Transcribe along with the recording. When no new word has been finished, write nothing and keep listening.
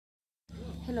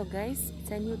Hello guys,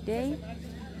 it's a new day.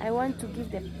 I want to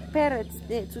give the parrots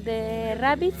to the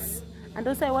rabbits, and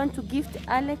also I want to gift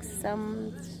Alex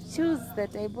some shoes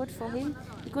that I bought for him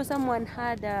because someone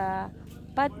had a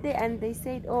birthday and they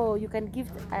said, oh, you can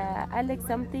gift Alex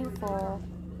something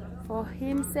for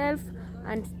himself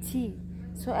and tea.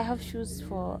 So I have shoes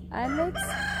for Alex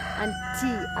and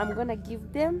tea. I'm gonna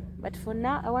give them, but for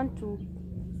now I want to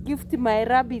gift my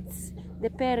rabbits, the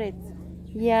parrots.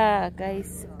 Yeah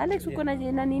guys, Alex, uko na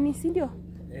nini, si ndio?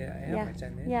 Yeah, I have a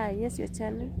channel. Yeah, yes, your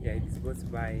channel. Yeah, it goes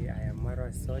by I am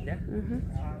Marwa Soda.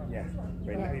 Yeah,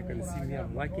 right now you can see me,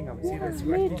 I'm working, I'm serious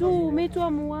working. Me too,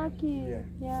 I'm working.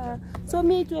 Yeah. So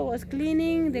me too, I was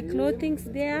cleaning the clothings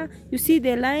there. You see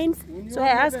the lines. So I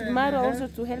asked Marwa also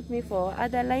to help me for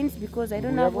other lines because I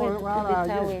don't have where to put the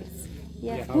towels.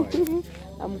 Yeah.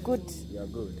 I'm good. You're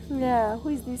good. Yeah, who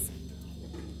is this?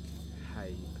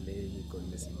 Hi, play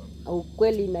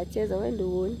Ukweli nacheza wendo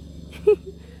uone.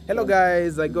 Hello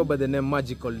guys, I go by the name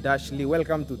Magical Dashley.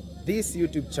 Welcome to this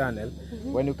YouTube channel.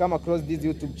 When you come across this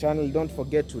YouTube channel, don't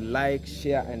forget to like,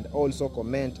 share and also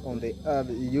comment on the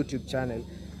other YouTube channel.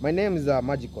 My name is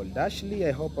Magical Dashley.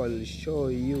 I hope I'll show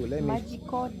you.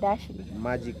 Magical Dashley.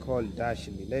 Magical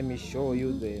Dashley. Let me show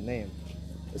you the name.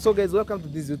 So guys, welcome to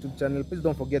this YouTube channel. Please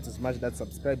don't forget to smash that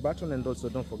subscribe button and also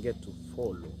don't forget to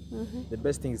follow. The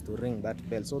best thing is to ring that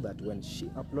bell so that when she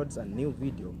uploads a new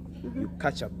video, you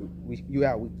catch up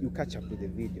you catch up with the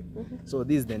video. So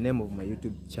this is the name of my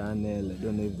YouTube channel. I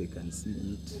don't know if they can see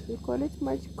it. You call it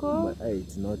Magical? But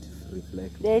it's not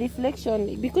reflect. The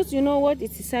reflection, because you know what,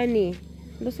 it's sunny.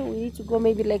 Also we need to go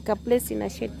maybe like a place in a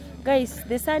shade. Guys,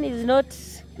 the sun is not.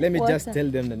 Let me just tell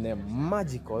them the name.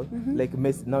 Magical, like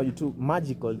now you took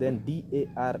Magical, then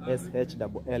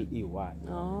D-A-R-S-H-L-E-Y.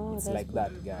 Oh, it's that's like good.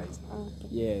 that, guys. Okay.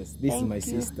 Yes, this is my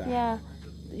Thank you. sister. Yeah,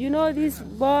 you know this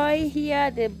boy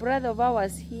here, the brother of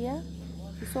ours here,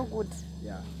 he's so good.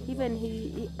 Yeah. Even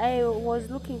I was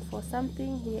looking for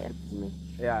something, he helped me.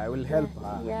 Yeah, I will help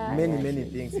her. Yeah, many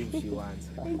things if she wants.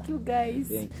 Thank you guys.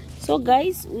 Thank you. So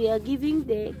guys, we are giving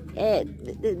the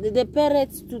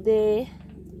parrots to the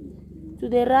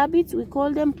rabbits. We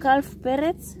call them calf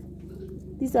parrots.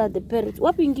 These are the parrots.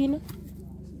 Wapi ingine?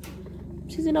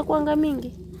 Sisi na kuanga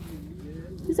mingi.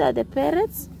 These are the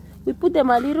parrots. We put them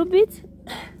a little bit.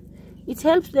 It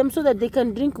helps them so that they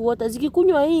can drink water.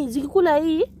 Zikikunywa hii, zikikula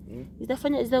hii,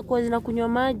 zitakuwa zinakunywa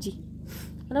maji.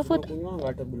 Alafu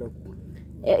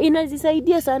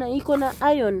inazisaidia sana, iko na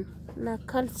iron na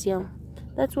calcium.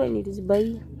 That's why it is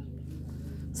buy.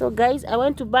 So guys, I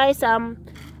went to buy some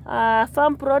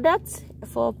farm products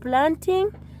for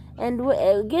planting, and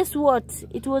guess what,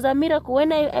 it was a miracle.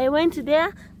 When I went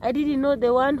there, I didn't know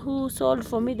the one who sold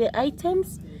for me the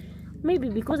items. Maybe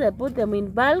because I bought them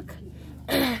in bulk.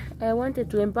 I wanted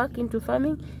to embark into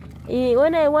farming.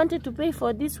 When I wanted to pay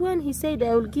for this one, he said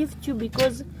I will gift you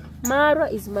because Mara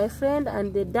is my friend,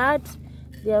 and the dad,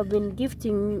 they have been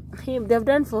gifting him, they've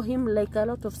done for him like a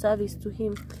lot of service to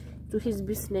him, to his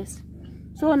business.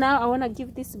 So now I want to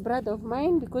give this brother of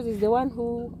mine because he's the one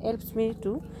who helps me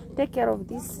to take care of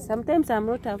this. Sometimes I'm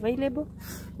not available,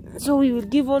 so we will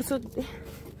give also,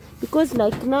 because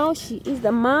like now she is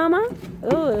the mama.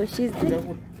 Oh, she's the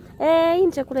hii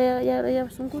ni chakula ya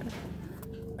sungura.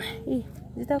 Hii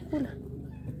zitakula.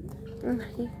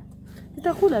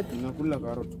 Zitakula tu. Nakula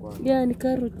carrots kwa. Yeah, ni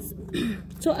carrots.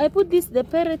 So I put the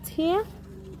parrots here.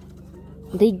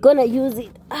 They gonna use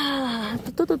it.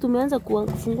 Toto tumeanza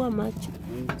kufungua macho.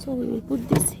 So we will put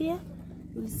this here.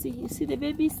 We'll see. You see the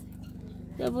babies?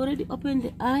 They have already opened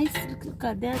the eyes. Look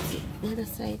at that, the other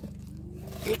side.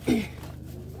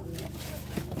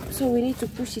 So we need to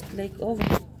push it like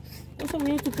over. Also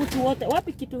we need to put water.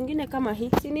 Wapi kitu ngine kama hii?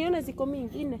 Siniona ziko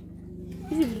mingine.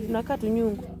 Hizi tunakaa tu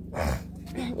nyungu.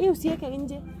 Hii usiweke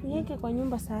nje, niweke kwa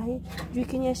nyumba saa hii. Juu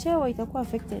ikinyeshewa itakuwa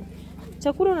affected.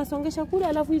 Chakula unasongesha kule,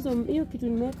 alafu hiyo kitu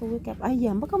nimeweka uweke hapa.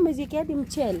 Aya, mpaka umeziwekea hadi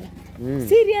mchele.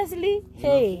 Seriously?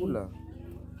 Hey.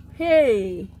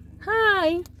 Hey.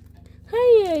 Hi.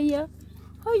 Hiya.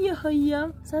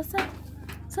 Sasa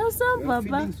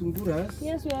baba.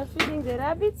 Yes, we are feeding the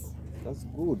rabbits. That's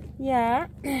good. Yeah.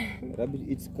 Rabbit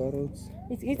eats carrots.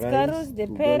 It eats carrots, the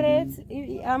parrots.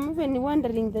 I'm even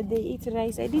wondering that they eat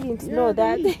rice. I didn't know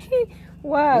that.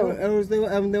 Wow.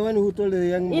 I'm the one who told the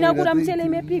young man. Inakula mchele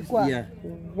imepikwa? Yeah.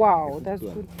 Wow, that's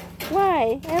good.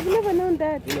 Why? I've never known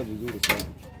that.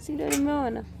 Silo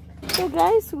nimeona. So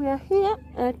guys, we are here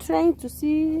trying to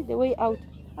see the way out.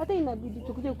 Hata inabidi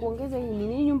tukuje kuongeza hii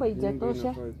nini, nyumba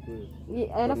haijatosha.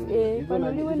 Alafu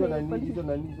panuliwe na hizo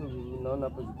naona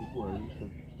hapa zikikua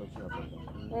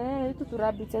Hitu tu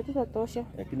rabbits hatutatosha.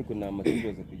 Lakini kuna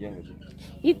materials za kujenga tu.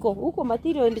 Iko huko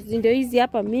material ndio hizi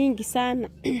hapa mingi sana.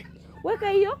 Weka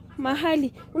hiyo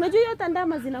mahali. Unajua hiyo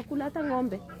ndama zinakula hata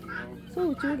ng'ombe. So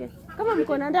uchunge. Kama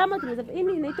mko na ndama tunaweza hii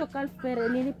inaitwa calf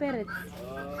parrot, nini parrot.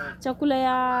 Chakula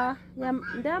ya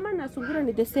ndama na sungura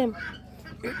ni the same.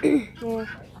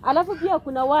 Alafu pia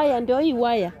kuna waya, ndio hii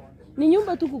waya. Ni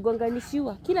nyumba tu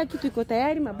kugonganishiwa. Kila kitu iko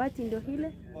tayari, mabati ndio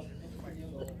ile.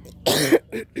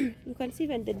 You can see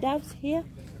even the doves here.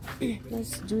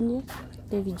 That's Junior,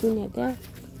 David Junior there.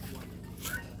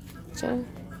 So,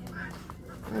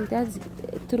 and that's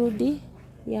Trudy,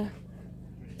 yeah,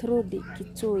 Trudy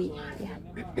Kitui, yeah.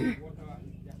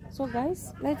 So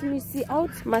guys, let me see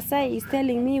out. Masai is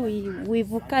telling me we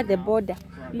vuka the border.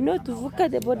 You know, to vuka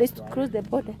the border is to cross the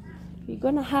border. We're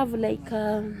gonna have like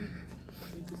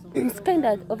it's kind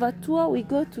of a tour. We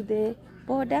go to the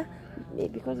border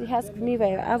because he asked me if I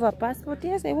have a passport.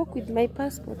 Yes, I work with my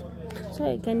passport, so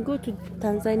I can go to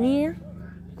Tanzania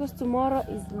because tomorrow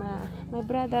is my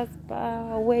brother's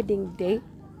wedding day.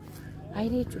 I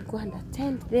need to go and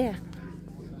attend there.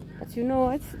 But you know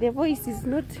what? The voice is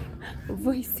not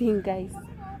voicing, guys.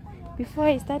 Before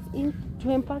I start to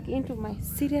embark into my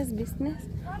serious business,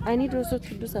 I need also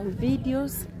to do some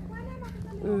videos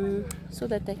so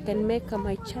that I can make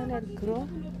my channel grow.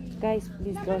 Guys,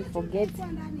 please don't forget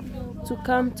to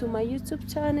come to my YouTube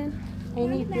channel. I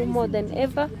need you more than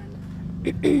ever.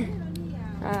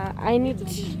 I need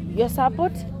your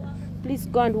support. Please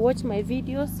go and watch my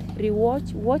videos,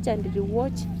 watch and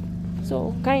rewatch.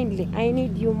 So kindly, I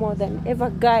need you more than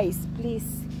ever, guys,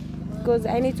 please, because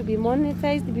I need to be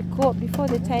monetized before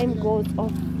the time goes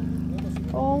off.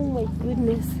 Oh my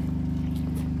goodness.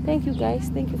 Thank you, guys.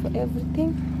 Thank you for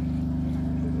everything.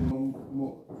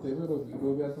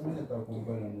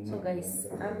 So guys,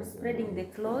 I'm spreading the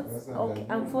clothes. Okay,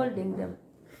 I'm folding them.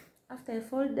 After I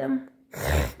fold them,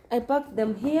 I pack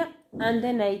them here, and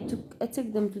then I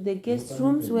took them to the guest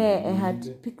rooms where I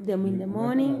had picked them in the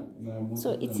morning.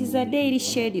 So it is a daily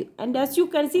schedule, and as you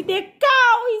can see, the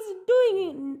cow is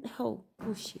doing it. Oh,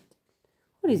 push it.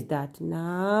 What is that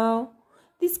now?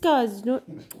 This cow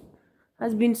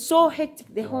has been so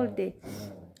hectic the whole day.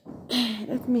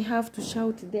 Let me have to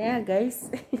shout there, guys.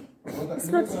 It's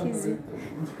not easy.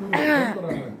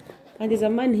 And there's a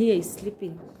man here is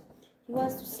sleeping. He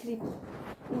wants to sleep.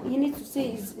 He needs to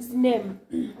say his name.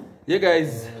 Yeah,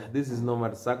 guys, this is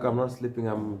Nomad Saka. I'm not sleeping.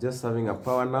 I'm just having a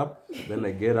power nap. Then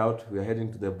I get out. We are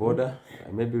heading to the border.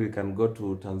 Maybe we can go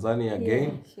to Tanzania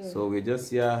again. Yeah, sure. So we're just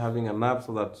here having a nap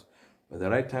so that when the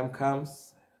right time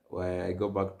comes, where I go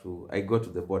to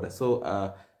the border. So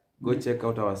go check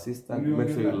out our sister. Make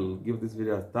sure you'll give this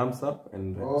video a thumbs up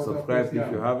and subscribe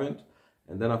if you haven't.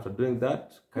 And then after doing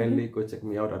that, kindly go check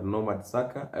me out at Nomad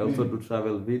Saka. I also do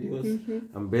travel videos.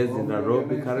 I'm based in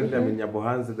Nairobi. Currently, I'm in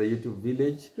Nyabohanzi, the YouTube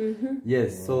village.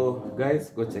 Yes, so guys,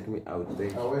 go check me out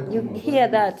there. You hear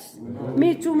that?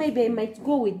 Me too, maybe I might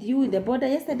go with you in the border.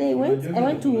 Yesterday I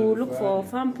went to look for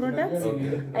farm products.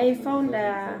 I found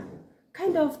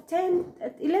kind of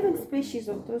 11 species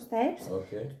of those types.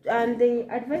 And they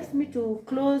advised me to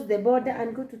close the border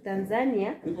and go to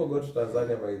Tanzania. People go to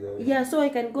Tanzania by the way. Yeah, so I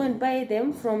can go and buy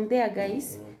them from there,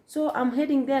 guys. So I'm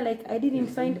heading there. Like, I didn't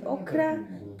find okra,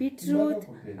 beetroot,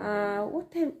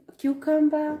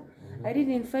 cucumber. I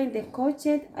didn't find the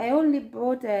courgette. I only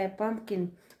bought a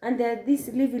pumpkin. And there are these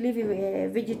leafy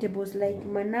vegetables like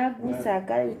managu,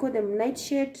 saga, we call them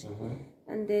nightshade.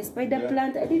 And the spider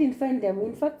plant, I didn't find them.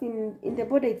 In fact, in the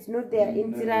border, it's not there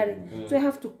in Tirari. So I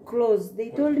have to close. They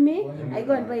told me I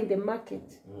go and buy in the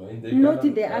market, not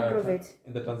in the agrovet.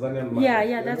 In the Tanzanian market.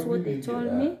 Yeah, that's what they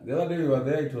told me. The other day we were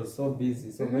there, it was so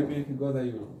busy. So maybe if you go there,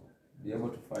 you'll be able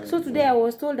to find So today I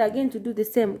was told again to do the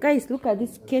same. Guys, look at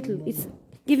this kettle. It's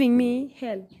giving me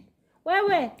hell.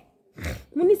 Wewe,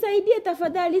 munisaidie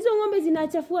tafadhali. Hizo ng'ombe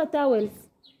zinachafua towels.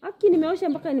 Haki nimeosha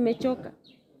mpaka nimechoka.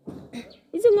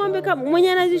 Hizi ng'ombe kama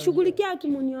mwenye anazishughulikia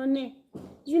akimunione.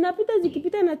 Zinapita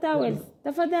zikipita na towels.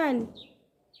 Tafadhali.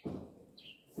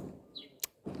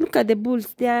 Look at the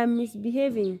bulls. They are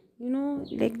misbehaving. You know,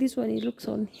 like this one, it looks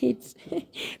on hits.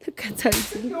 Look at that.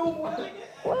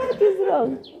 What is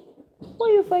wrong? Why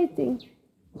are you fighting?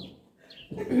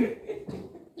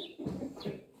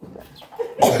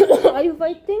 Are you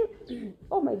fighting?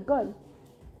 Oh my God.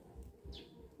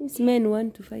 These men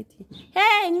want to fight you.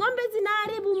 Hey, ng'ombe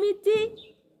zinaharibu miti.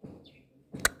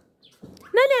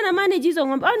 Nani ana manage hizo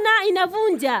ng'ombe? Oh, na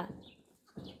inavunja.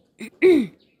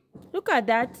 Look at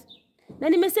that. Na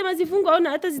nimesema zifungwe, ona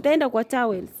hata zitaenda kwa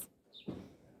towels.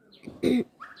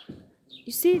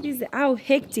 You see this how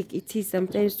hectic it is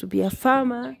sometimes to be a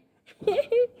farmer.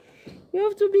 You You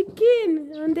have to be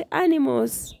keen on the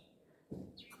animals.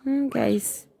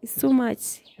 Guys, it's so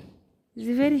much.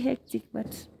 It's very hectic,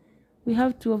 but we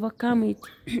have to overcome it.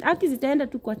 Aki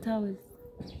zitaenda tu kwa towels.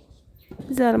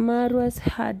 These are Marwa's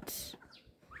head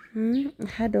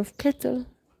of kettle.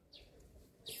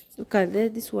 Look at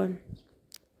this one.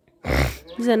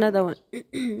 This is another one.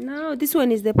 Now this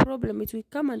one is the problem. It will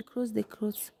come and cross the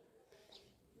cross.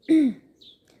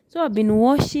 So I've been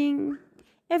washing.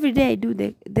 Every day I do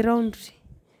the laundry.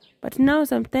 But now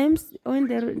sometimes when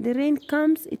the rain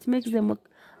comes, it makes them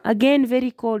again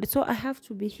very cold. So I have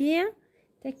to be here,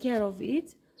 take care of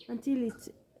it until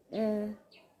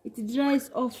it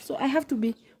dries off. So I have to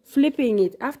be flipping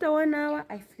it. After 1 hour,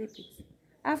 I flip it.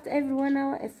 After every 1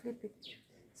 hour, I flip it.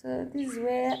 So this is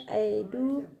where I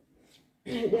do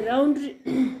the laundry.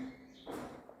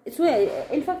 It's where,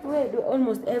 in fact, where I do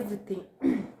almost everything.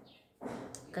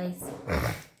 Guys,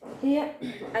 here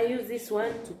I use this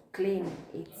one to clean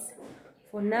it.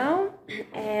 For now,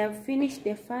 I have finished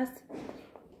the first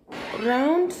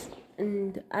round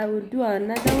and I will do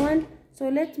another one. So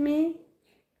let me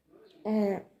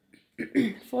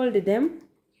fold them.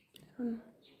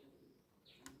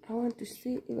 I want to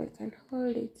see if I can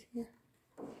hold it here.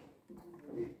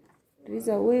 There is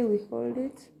a way we hold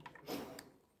it.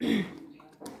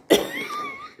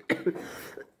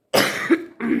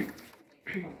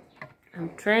 I'm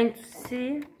trying to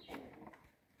see.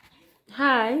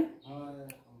 Hi.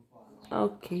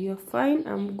 Okay, you're fine.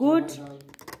 I'm good.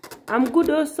 I'm good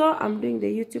also. I'm doing the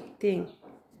YouTube thing.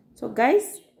 So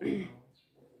guys, I'm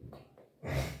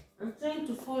trying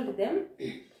to fold them.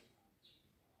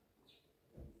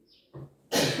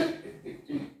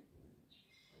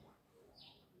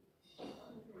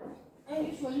 I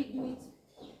usually do it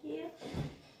here.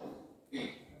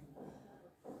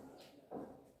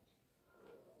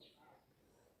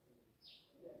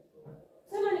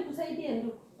 Somebody kusaidia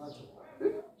ndugu.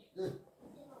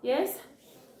 Yes?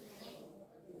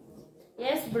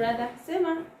 Yes, brother.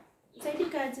 Sema.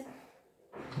 Usaidikaje?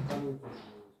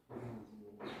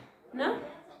 No?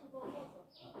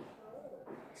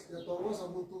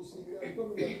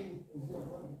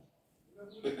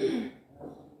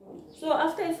 So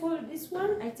after I fold this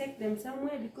one, I take them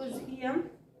somewhere because here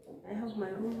I have my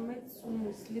roommates whom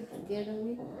we sleep together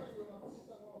with.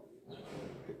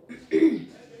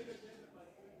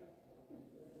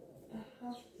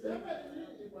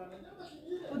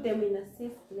 Put them in a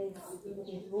safe place in the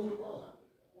room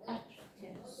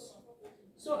upstairs.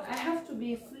 So I have to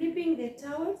be flipping the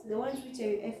towels, the ones which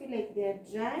I feel like they are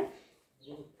dry.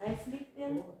 I flip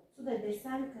them so that the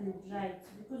sun can dry it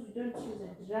because we don't use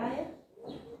a dryer.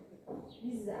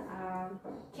 This is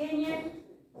Kenyan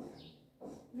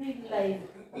real life.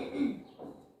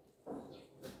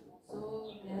 So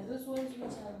there are those ones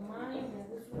which are mine, there are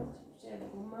those ones which are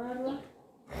marwa.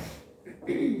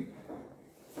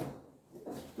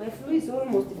 My flu is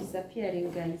almost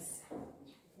disappearing, guys.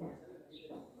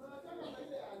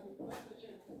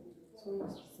 It's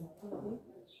almost disappearing.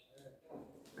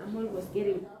 I'm almost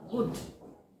getting good.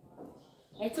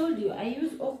 I told you I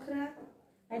use okra.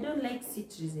 I don't like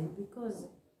citizen because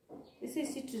they say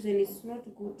citizen is not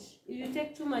good. If you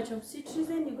take too much of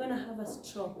citizen, you're gonna have a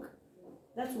stroke.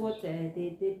 That's what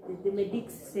the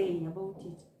medics say about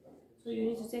it. So you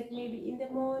need to take maybe in the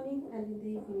morning and in the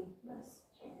evening. Yes.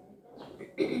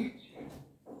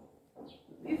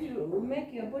 If you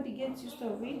make your body get used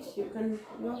to it, you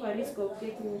have a risk of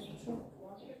getting a stroke.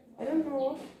 I don't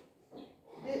know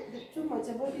too much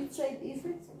about its side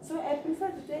effects, so I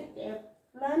prefer to take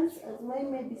plants as my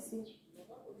medicine.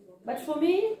 But for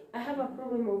me, I have a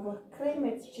problem of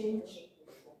climate change.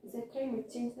 It's a climate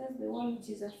change, that's the one which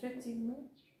is affecting me.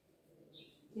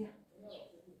 Yeah.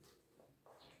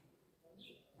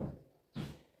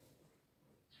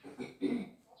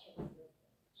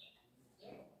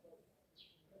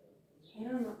 I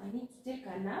don't know, I need to take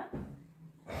a nap.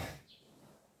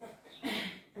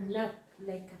 A nap,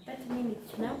 like a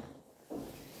 30-minute nap.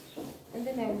 And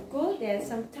then I will go. There are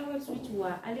some towels which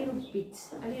were a little bit.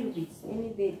 And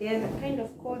they are kind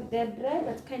of cold. They are dry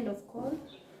but kind of cold.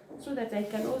 So that I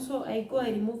can also, I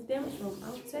remove them from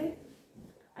outside.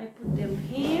 I put them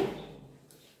here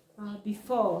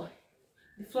before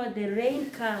the rain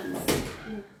comes.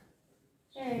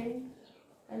 Hey.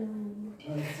 Yeah, I'm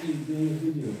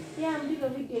doing a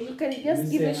video. You can just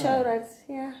give a shout out.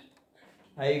 Yeah.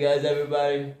 Hi you guys,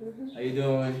 everybody. How you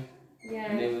doing? Yeah.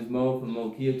 My name is Mo from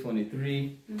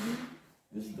Mokia23.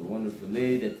 This is the wonderful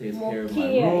lady that takes care of my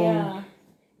room. Yeah.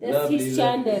 That's Lovely, his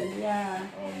channel. Yeah.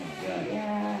 Oh my God.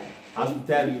 Yeah.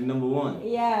 Hospitality #1.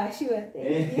 Yeah, sure.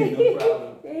 Thank No you.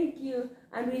 problem. Thank you.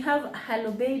 And we have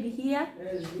Hello Baby here.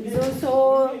 He's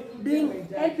also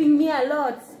helping me a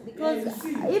lot, because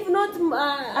if not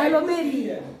Hello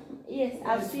Baby, yes,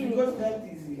 I've seen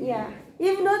it. Yeah,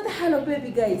 if not Hello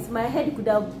Baby, guys, my head could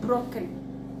have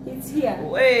broken. It's here.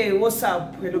 Hey, what's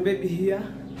up? Hello Baby here.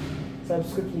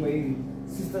 Subscribe to my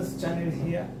sister's channel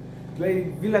here.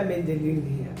 Villa Mendelin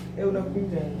here. Hey,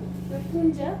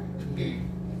 Nakunja.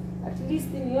 At least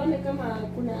nione kama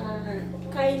kuna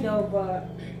kind of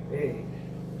hey.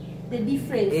 The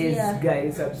difference. Yes, here.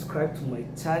 Guys, subscribe to my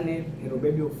channel, Hello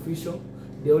Baby Official,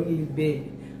 the only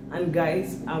baby. And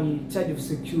guys, I'm in charge of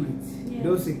security. Yeah.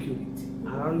 No security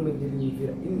around Mendelin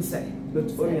Villa, inside, not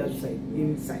only outside,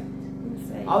 inside.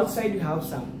 Outside, you have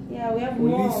some. Yeah, we have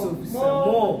police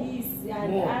more police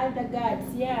and other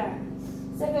guards. Yeah,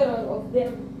 several of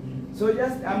them. So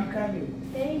I'm coming.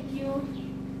 Thank you.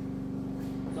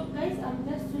 So guys, I'm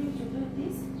just going to do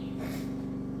this.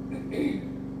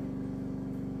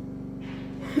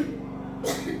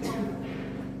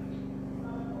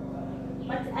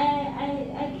 But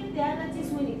I give the allergies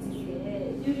when it is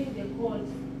during the cold.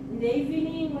 In the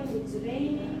evening when it's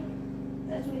raining,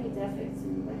 that's when it affects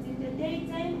me. But in the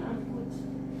daytime, I'm good.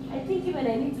 I think even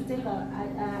I need to take a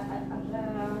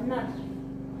nap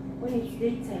when it's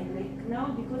daytime, like now,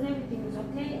 because everything is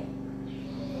okay.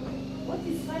 What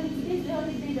is funny, today is the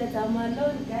only day that I'm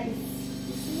alone, guys.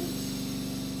 You see?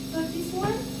 So this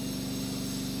one,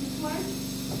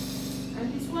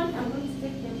 and this one, I'm going to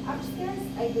take them upstairs.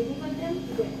 I deliver them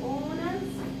to the owners,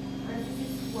 and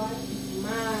this one is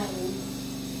mine,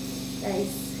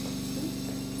 guys.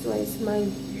 So it's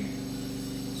mine.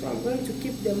 So I'm going to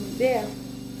keep them there.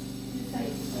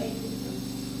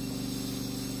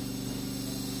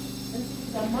 And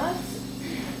the mat.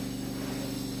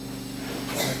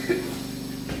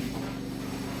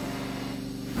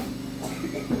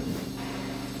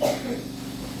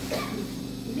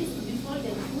 It needs to be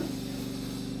folded good.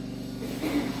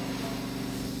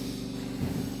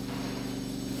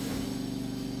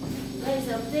 Guys,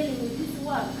 I'm telling you, this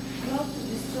work, you have to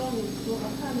be strong to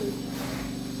overcome it.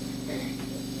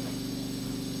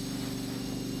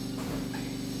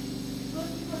 Because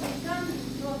people, they can't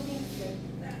throw things like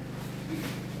that.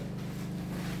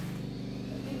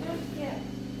 They don't care.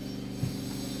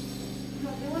 No,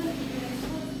 they want to be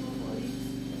responsible for it.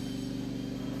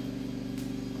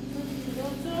 So this is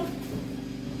also,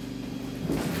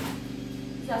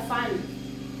 it's a fun.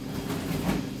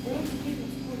 They need to keep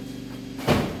it good.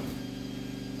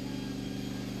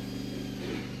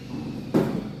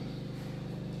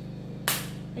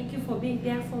 Thank you for being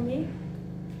there for me.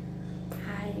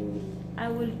 I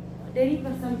will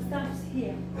deliver some stuffs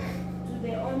here to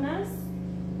the owners,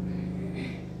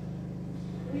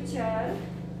 which are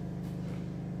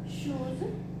shoes,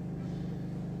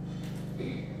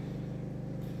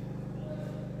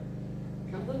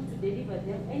 I'm going to deliver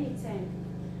them anytime.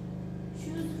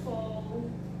 Shoes for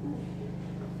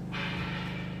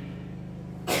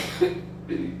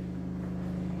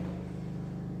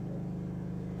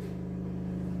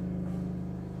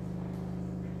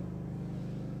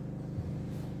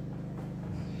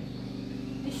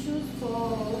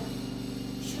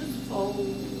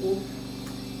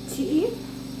tea.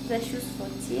 The shoes for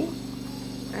tea,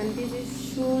 and this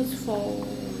is shoes for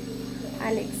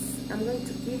Alex. I'm going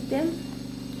to give them,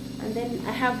 and then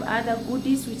I have other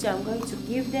goodies which I'm going to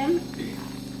give them.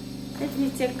 Let me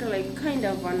take like kind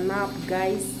of a nap,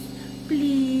 guys.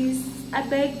 Please, I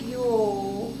beg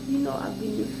you. You know, I've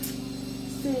been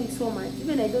doing so much.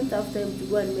 Even I don't have time to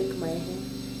go and make my hair.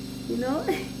 You know,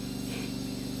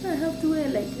 I have to wear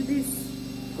like this.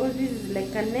 Because this is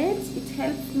like a net, it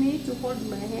helps me to hold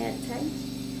my hair tight.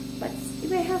 But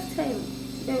if I have time,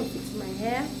 then I'll fix my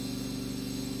hair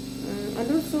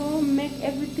and also make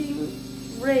everything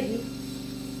ready.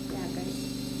 Yeah, guys,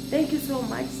 thank you so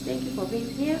much. Thank you for being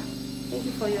here. Thank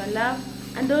you for your love.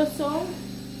 And also,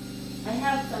 I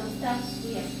have some stuff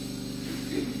here.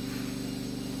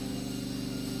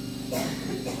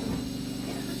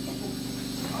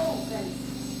 Oh, guys,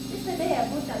 yesterday I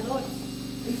bought a lot.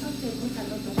 In fact, I bought a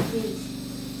lot of things.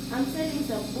 I'm selling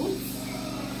some boots.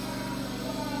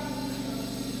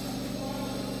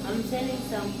 I'm selling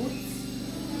some boots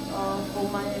for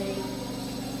my,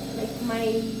 like my,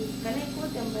 can I call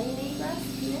them my neighbors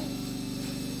here?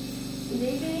 In the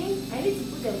evening, I need to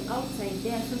put them outside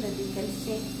there so that they can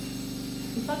see.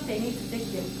 In fact, I need to take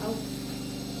them out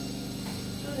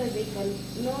so that they can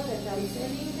know that I'm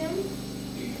selling them.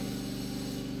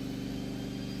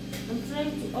 I'm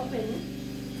trying to open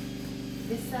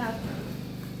this up.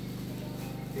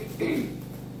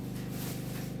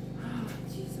 Oh,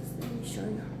 Jesus, let me show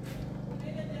you.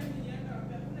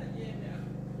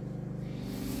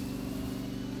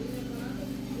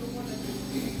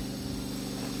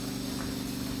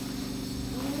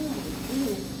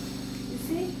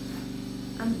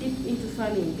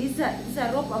 farming. This is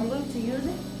a rope I'm going to use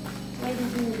it while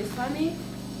doing the farming.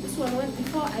 This one went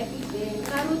before I put the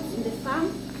carrots in the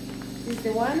farm. This is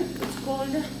the one. It's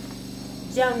called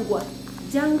jangwa.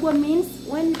 Jangwa means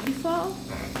when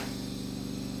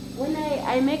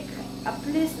I make a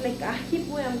place like a heap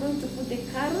where I'm going to put the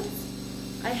carrots,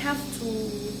 I have to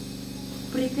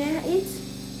prepare it.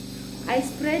 I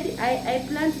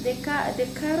plant the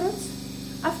carrots.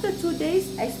 After 2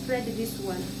 days, I spread this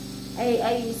one.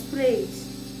 I spray it.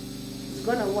 It's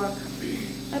gonna work.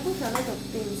 I bought a lot of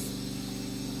things.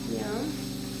 Yeah.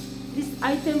 These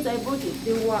items I bought it,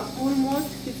 they were almost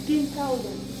 15,000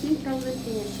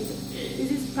 Kenya shillings.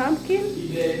 This is pumpkin.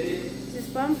 This is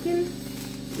pumpkin.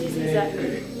 This is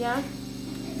yeah.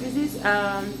 This is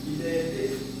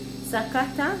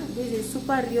sakata. This is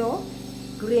super raw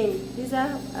green. These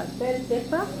are bell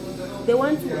pepper. They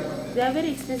are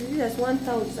very expensive. This is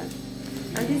 1,000,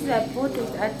 and this I bought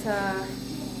it at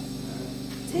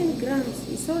 10 grams.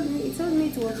 It told me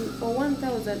it was for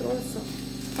 1,000 also.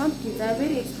 Pumpkins are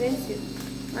very expensive.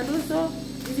 And also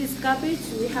this is cabbage.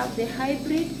 We have the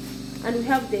hybrid and we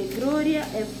have the Gloria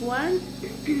F1.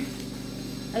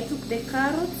 I took the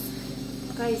carrots.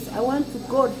 Guys, I want to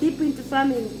go deep into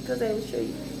farming because I will show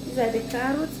you. These are the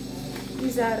carrots.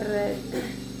 These are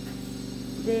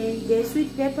the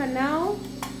sweet pepper now.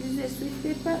 This is the sweet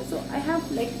pepper. So I have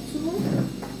like 2.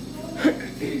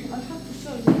 I'll have to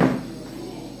show you.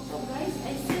 So guys,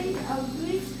 I said I'll do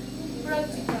it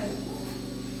practically.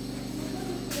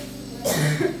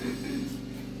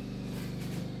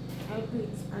 I'll do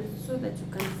it and so that you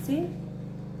can see.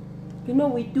 You know,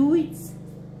 we do it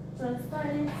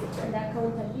transparency and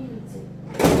accountability.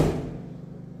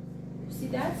 You see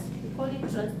that? We call it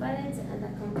transparency and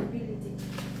accountability.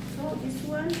 So this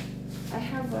one, I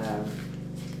have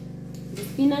the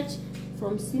spinach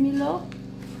from Similo,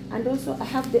 and also I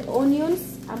have the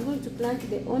onions. I'm going to plant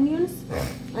the onions,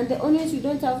 and the onions you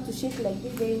don't have to shake like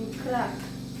this; they will crack.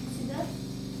 See that?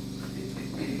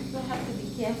 So I have to be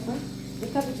careful. The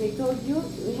cabbage I told you,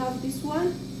 we have this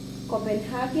one,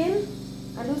 Copenhagen,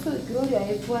 and also Gloria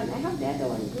F1. I have the other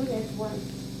one, Gloria F1.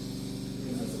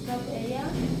 This is top area,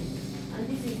 and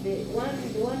this is the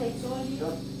one I told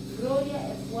you,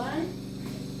 Gloria F1.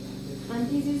 And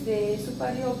this is the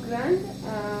Superior Grand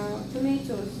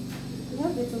tomatoes. We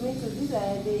have the tomatoes. These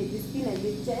are the spinach,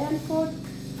 the giant fold.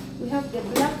 We have the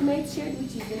black nightshade,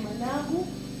 which is the Manabu.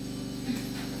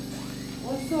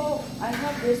 Also, I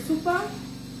have the super,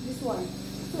 this one.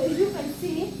 So if you can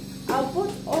see, I put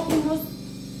almost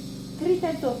 3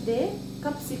 types of the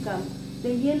capsicum.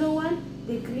 The yellow one,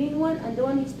 the green one, and the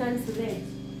one which turns red.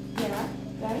 Yeah,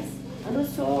 guys. And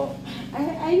also,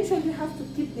 I usually have to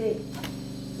keep the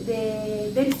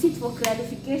receipt for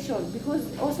clarification because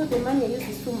also the money I use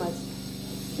is too much.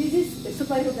 This is the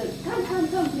super yellow.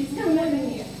 Come, please, come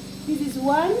here. This is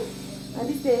one, and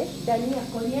this is the Dania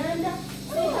coriander.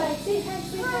 Say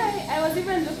hi. I was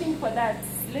even looking for that.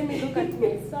 Let me look at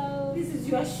me. So this is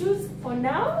your shoes for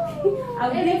now.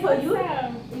 I'll bring for you.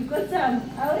 You got some.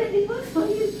 I already got for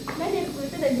you.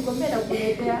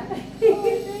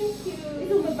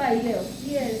 Thank you.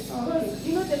 Yes. Okay.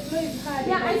 You know the flow is hard.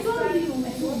 Yeah, I told you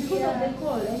because of the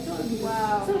cold. I told you.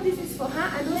 Wow. So this is for her,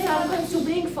 and also I'm going to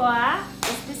bring for her a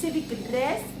specific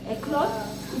dress, a cloth.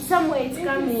 It's somewhere it's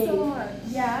coming. So much.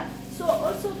 Yeah. So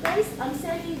also guys, I'm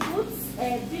selling boots.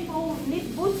 People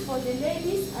need boots for the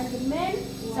ladies and the men.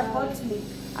 Support me.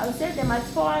 I'll sell them at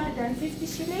 450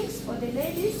 shillings for the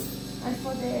ladies, and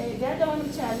for the other one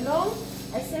which are long,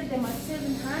 I sell them at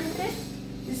 700.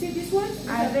 You see these ones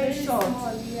are very short.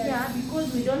 Small, yes. Yeah,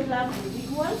 because we don't have the big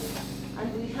ones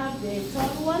and we have the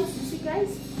tall ones. You see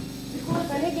guys? Because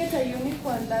can I get a unique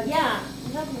one? That yeah,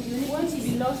 we have the unique ones.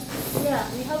 We lost. Yeah,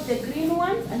 we have the green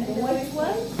ones and the white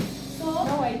one. So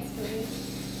no white story.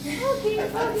 Okay, no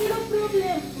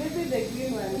problem. Maybe the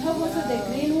green one. We have also the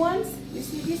green ones. You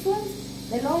see these ones?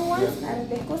 The long ones are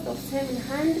the cost of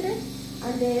 700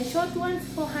 and the short ones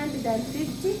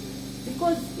 450.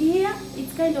 Because here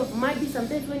it's kind of muddy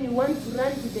sometimes when you want to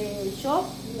run to the shop.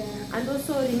 Yeah. And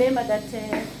also remember that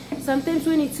sometimes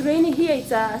when it's raining here,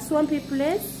 it's a swampy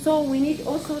place. So we need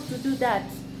also to do that.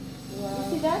 Wow.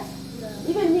 You see that? Yeah.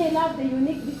 Even me, I love the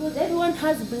unique because everyone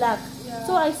has black. Yeah.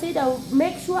 So I said I'll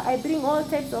make sure I bring all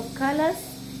types of colors.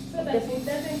 So that it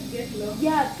doesn't get lost.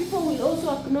 Yeah, people will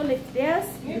also acknowledge theirs.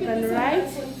 Maybe you can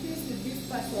write.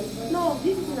 No,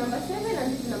 this is number 7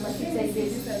 and this is number 6 like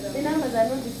this. The numbers are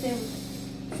not the same.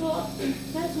 So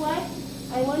that's why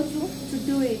I want you to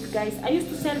do it, guys. I used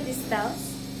to sell these styles.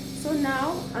 So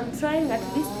now I'm trying at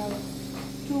least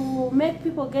to make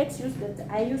people get used that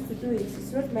I used to do it.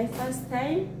 It's not my first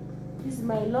time. This is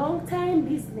my long time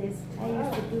business. I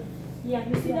used to do. Yeah,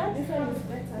 you see that? This one is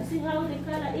better. You see how the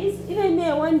color is? Even me,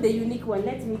 I want the unique one.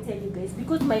 Let me tell you guys,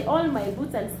 because all my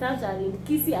boots and stuff are in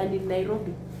Kisii and in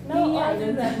Nairobi. No, Me, all I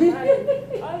these don't- are mine.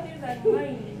 All these are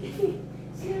mine.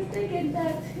 She has taken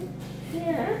that.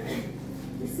 Yeah.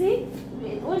 You see?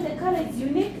 All the color is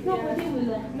unique. Nobody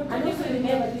will. And also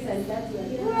remember this and that one.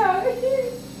 Wow.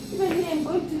 Even me, I'm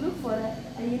going to look for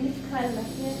a unique color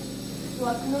here to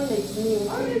acknowledge me.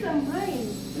 All these are mine.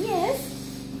 Yes.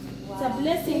 It's a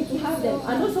blessing to have them.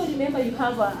 And also remember you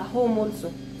have a home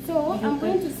also. So I'm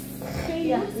going to pay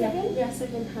you second. Yeah,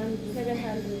 700.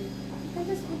 700. I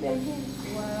just put them here.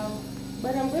 Wow.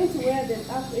 But I'm going to wear them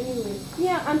up anyway.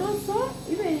 Yeah, and also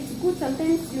even it's good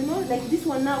sometimes, you know, like this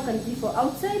one now can be for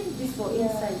outside, this for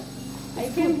inside. I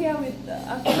came here with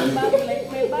a full bag,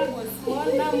 like my bag was small.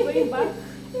 Now I'm going back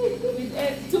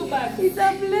with 2 bags. It's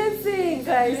a blessing,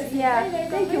 guys. Blessing. Yeah. Like,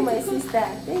 Thank you, my I'm going to sister.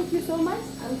 Thank you so much.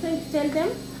 I'm trying to tell them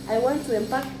I want to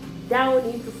embark down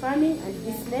into farming and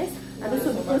business, and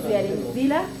also because we are in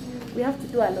villa, we have to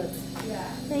do a lot. Yeah.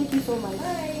 Thank you so much.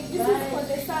 Bye. This Bye. is for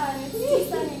the sun. It's too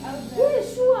sunny out there. Yeah,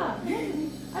 sure.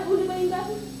 I will buy that.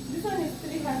 This one is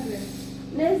 300.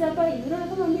 Naweza buy. You know,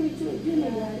 kama mimi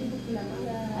nimeharibu kila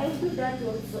mara. I will do that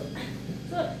also.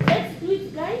 So let's do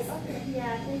it, guys. Okay.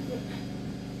 Yeah, thank you.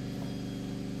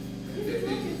 This is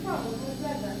what you found with my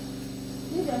brother.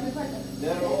 Maybe amepata.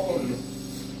 They're all.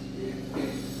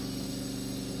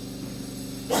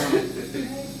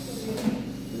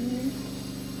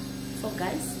 So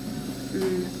guys,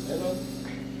 Hello.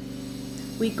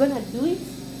 we're gonna do it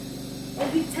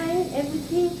every time,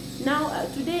 everything. Now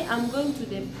today I'm going to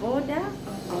the border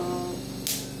of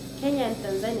Kenya and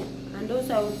Tanzania, and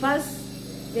also I will pass.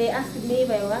 They asked me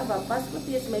if I have a passport.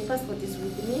 Yes, my passport is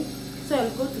with me. So I'll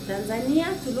go to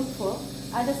Tanzania to look for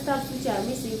other stuff which are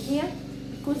missing here,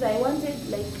 because I wanted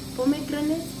like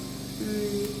pomegranate,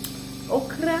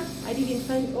 okra. I didn't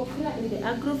find okra in the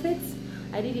agrovets.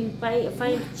 I didn't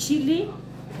find chili,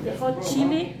 the hot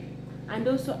chili, and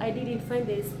also I didn't find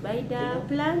the spider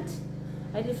plant.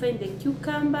 I didn't find the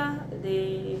cucumber,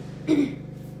 the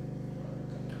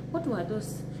what were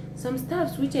those? Some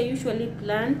stuffs which I usually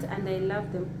plant and I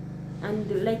love them.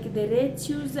 And like the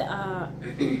lettuce,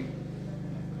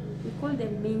 we call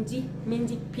them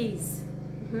minji peas.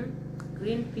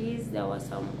 Green peas. There was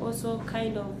some also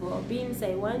kind of beans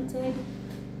I wanted.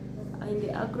 In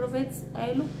the agrovets,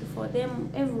 I looked for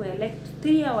them everywhere, like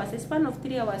 3 hours, a span of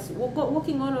 3 hours,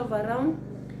 walking all over around,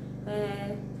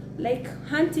 like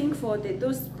hunting for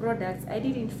those products. I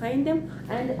didn't find them,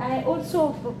 and I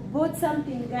also bought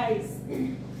something, guys.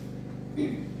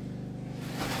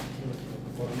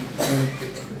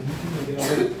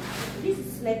 This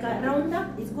is like a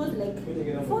roundup. It goes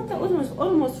like 4,000,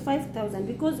 almost 5,000,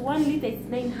 because 1 liter is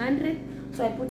 900. So I put